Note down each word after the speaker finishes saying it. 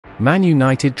Man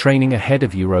United training ahead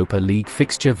of Europa League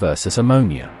fixture versus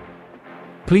Omonia.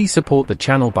 Please support the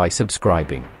channel by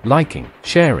subscribing, liking,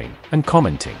 sharing, and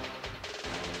commenting.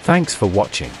 Thanks for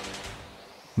watching.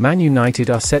 Man United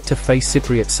are set to face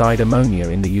Cypriot side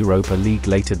Omonia in the Europa League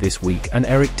later this week, and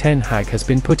Erik Hag has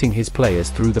been putting his players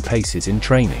through the paces in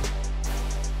training.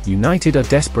 United are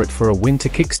desperate for a win to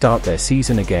kickstart their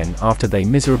season again after they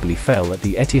miserably fell at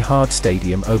the Etihad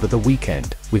Stadium over the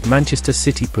weekend, with Manchester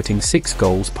City putting 6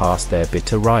 goals past their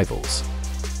bitter rivals.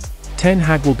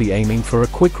 Hag will be aiming for a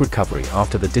quick recovery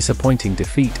after the disappointing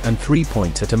defeat, and 3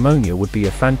 points at Omonia would be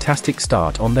a fantastic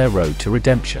start on their road to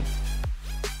redemption.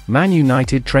 Man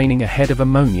United training ahead of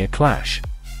Omonia clash.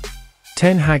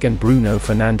 Hag and Bruno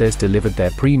Fernandes delivered their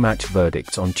pre-match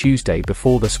verdicts on Tuesday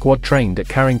before the squad trained at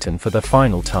Carrington for the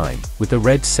final time, with the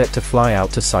Reds set to fly out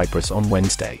to Cyprus on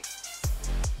Wednesday.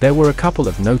 There were a couple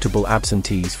of notable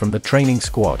absentees from the training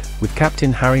squad, with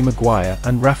captain Maguire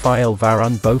and Raphael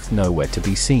Varane both nowhere to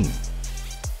be seen.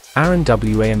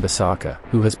 Wan-Bissaka,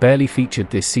 who has barely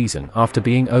featured this season after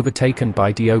being overtaken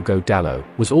by Diogo Dalot,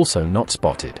 was also not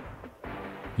spotted.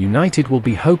 United will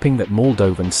be hoping that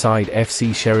Moldovan side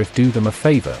FC Sheriff do them a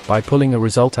favour by pulling a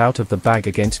result out of the bag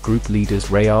against group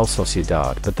leaders Real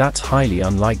Sociedad, but that's highly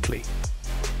unlikely.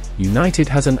 United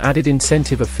has an added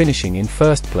incentive of finishing in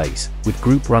first place, with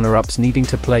group runner-ups needing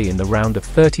to play in the round of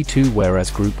 32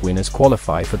 whereas group winners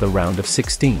qualify for the round of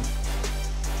 16.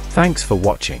 Thanks for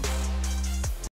watching.